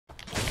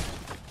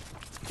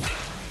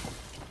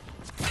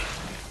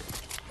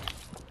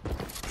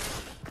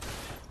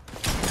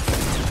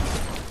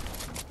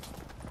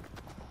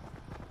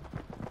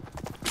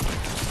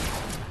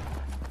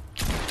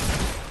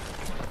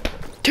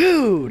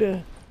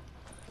Dude!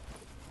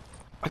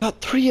 I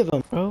got 3 of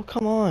them, bro.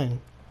 Come on.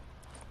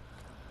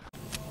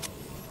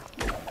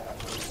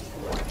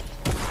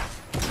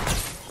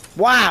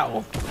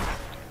 Wow!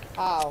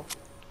 Ow.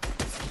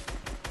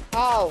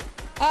 Ow.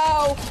 Ow!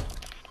 Oh,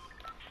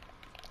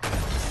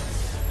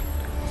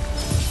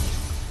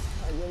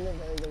 you're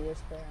literally the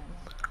worst player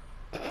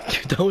I know.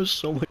 Dude, that was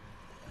so much.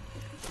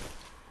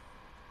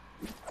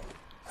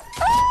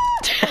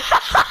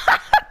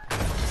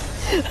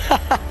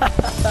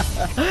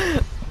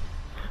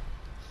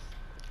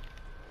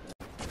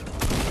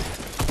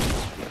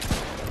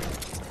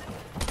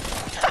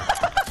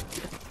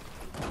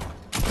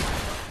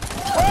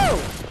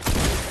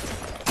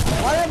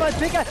 Why am I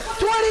picking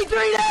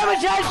 23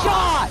 damage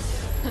headshot?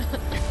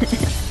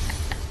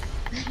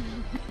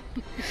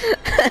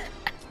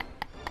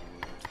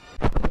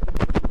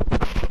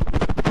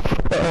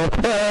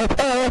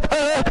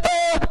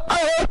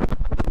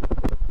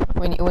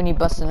 When you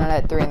busting it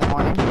at 3 in the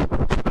morning.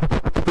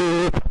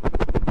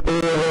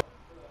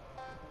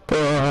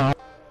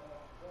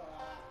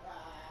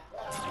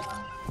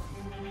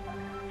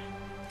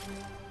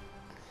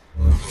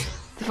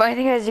 The funny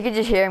thing is, you could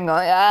just hear him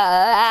going.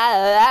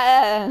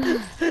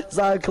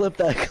 Sorry, clip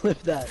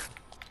that.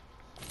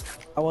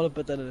 I want to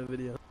put that in a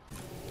video.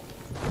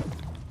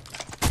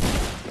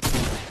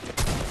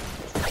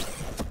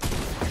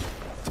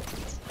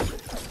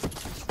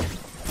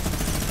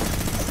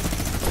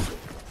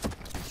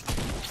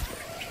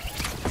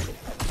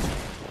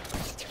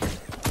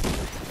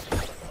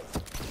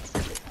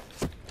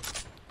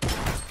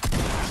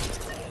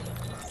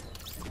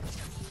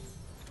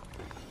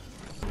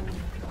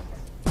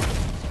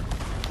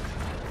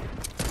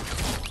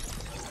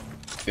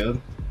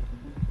 Good.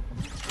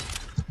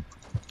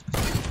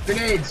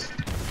 Grenades!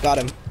 Got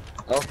him.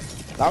 Oh,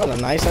 That was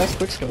a nice ass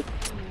quick scope.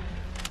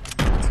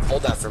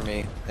 hold that for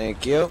me.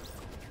 Thank you.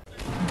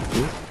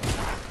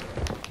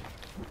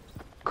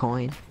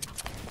 Coin.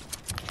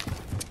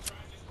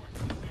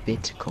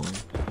 Bitcoin.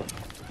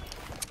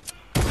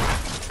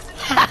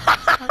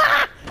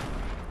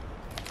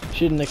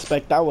 Shouldn't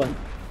expect that one.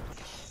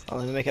 Oh,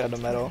 let me make it out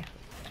of metal.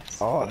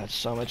 Oh, that's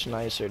so much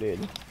nicer,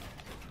 dude.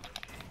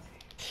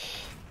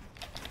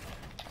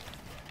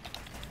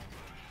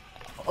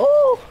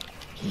 Oh!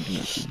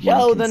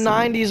 Yo, the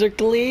 90s are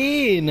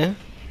clean!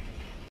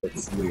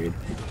 It's weird.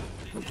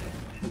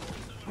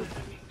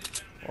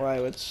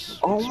 Alright, what's...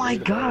 Oh my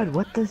god,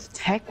 what the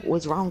heck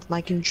was wrong with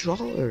my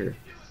controller?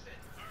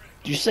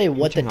 Did you say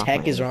what the Turn off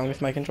tech my is aim. wrong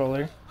with my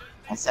controller?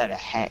 I said a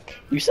heck.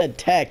 You said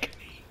tech.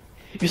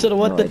 You said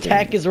what No, the I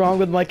tech didn't. is wrong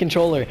with my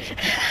controller.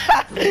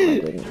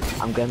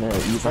 I'm gonna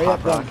use a Hurry hot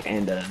up, rock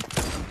and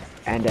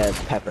a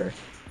pepper.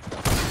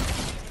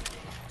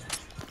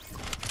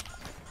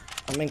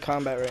 I'm in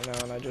combat right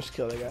now and I just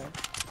killed a guy.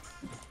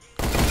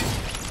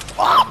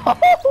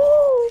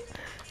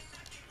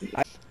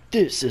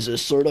 This is a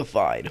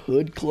certified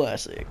hood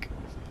classic.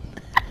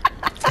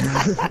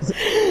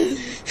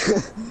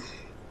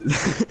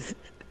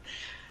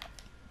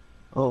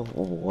 Oh,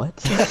 what?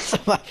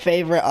 That's my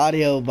favorite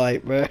audio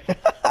bite, bro. Man,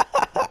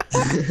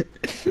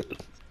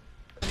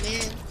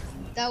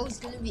 that was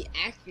gonna be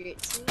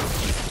accurate too.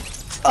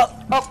 Oh,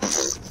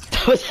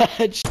 that was a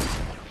headshot.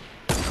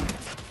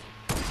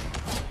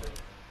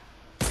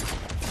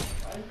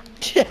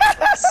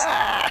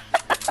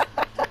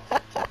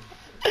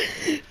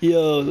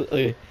 Yo,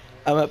 okay,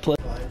 I'm at play.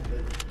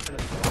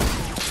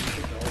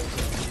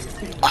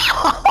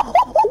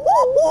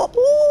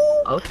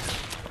 Oh.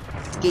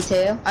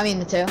 Tail? I mean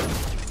the tail.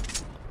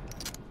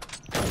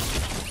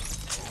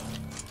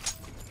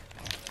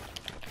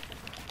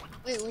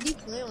 Wait, what do you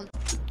play on?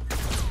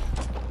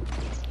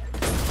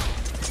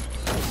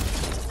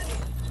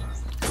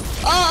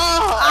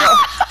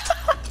 Oh!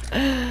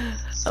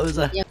 That was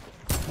a. Yep.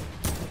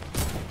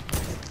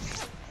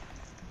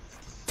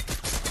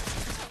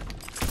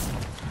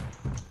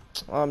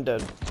 Oh, I'm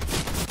dead.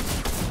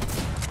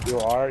 You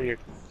are? You're...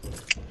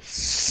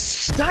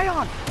 Die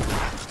on!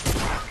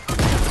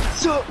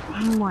 So,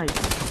 oh my.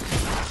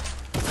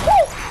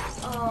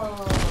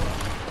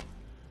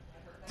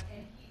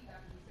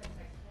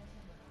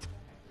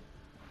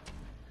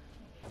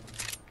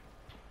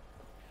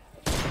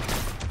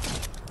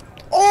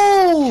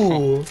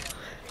 Oh!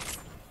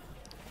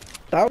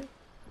 That.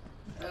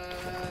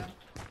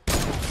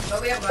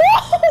 But we have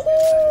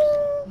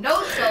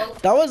no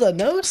scope. That was a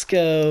no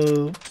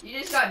scope. You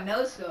just got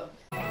no scope.